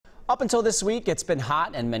Up until this week, it's been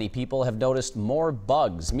hot and many people have noticed more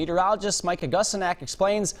bugs. Meteorologist Mike Augustyniak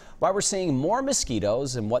explains why we're seeing more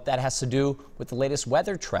mosquitoes and what that has to do with the latest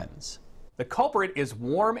weather trends. The culprit is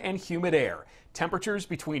warm and humid air. Temperatures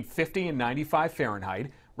between 50 and 95 Fahrenheit,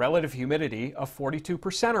 relative humidity of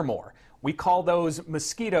 42% or more. We call those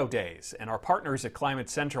mosquito days, and our partners at Climate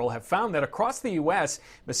Central have found that across the U.S.,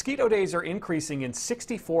 mosquito days are increasing in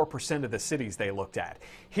 64% of the cities they looked at.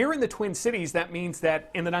 Here in the Twin Cities, that means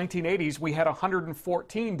that in the 1980s, we had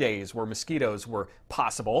 114 days where mosquitoes were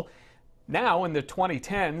possible. Now, in the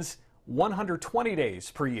 2010s, 120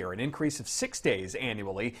 days per year, an increase of 6 days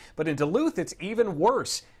annually. But in Duluth, it's even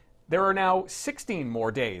worse. There are now 16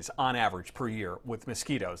 more days on average per year with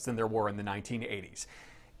mosquitoes than there were in the 1980s.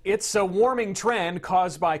 It's a warming trend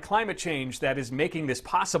caused by climate change that is making this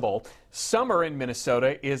possible. Summer in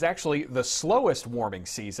Minnesota is actually the slowest warming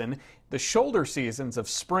season. The shoulder seasons of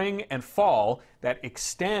spring and fall that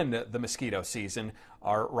extend the mosquito season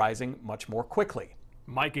are rising much more quickly.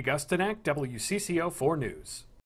 Mike Augustyniak, WCCO 4 News.